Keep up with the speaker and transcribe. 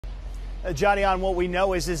Johnny, on what we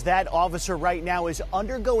know is that officer right now is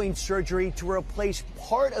undergoing surgery to replace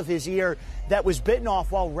part of his ear that was bitten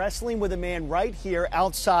off while wrestling with a man right here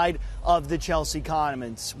outside of the Chelsea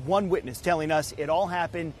Commons. One witness telling us it all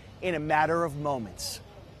happened in a matter of moments.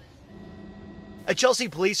 A Chelsea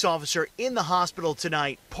police officer in the hospital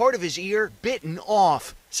tonight, part of his ear bitten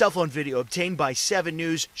off. Cell phone video obtained by 7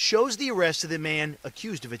 News shows the arrest of the man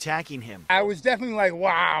accused of attacking him. I was definitely like,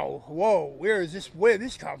 wow, whoa, where did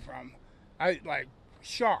this come from?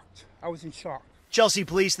 Shocked. I was in shock. Chelsea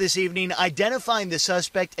police this evening identifying the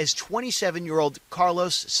suspect as 27-year-old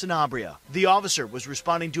Carlos Sanabria. The officer was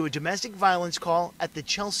responding to a domestic violence call at the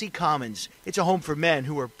Chelsea Commons. It's a home for men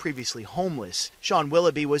who were previously homeless. Sean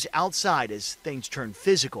Willoughby was outside as things turned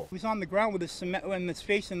physical. He was on the ground with his cement and his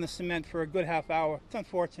face in the cement for a good half hour. It's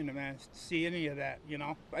unfortunate, man, to see any of that, you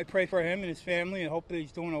know. I pray for him and his family and hope that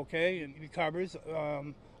he's doing okay and recovers.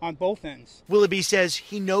 On both ends. Willoughby says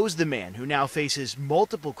he knows the man who now faces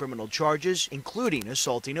multiple criminal charges, including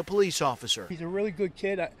assaulting a police officer. He's a really good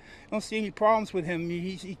kid. I don't see any problems with him.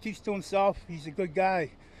 He keeps to himself. He's a good guy.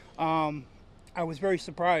 I was very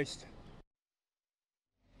surprised.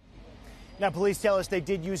 Now, police tell us they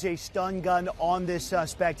did use a stun gun on this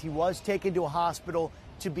suspect. He was taken to a hospital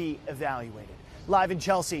to be evaluated. Live in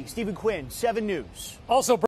Chelsea, Stephen Quinn, 7 News. Also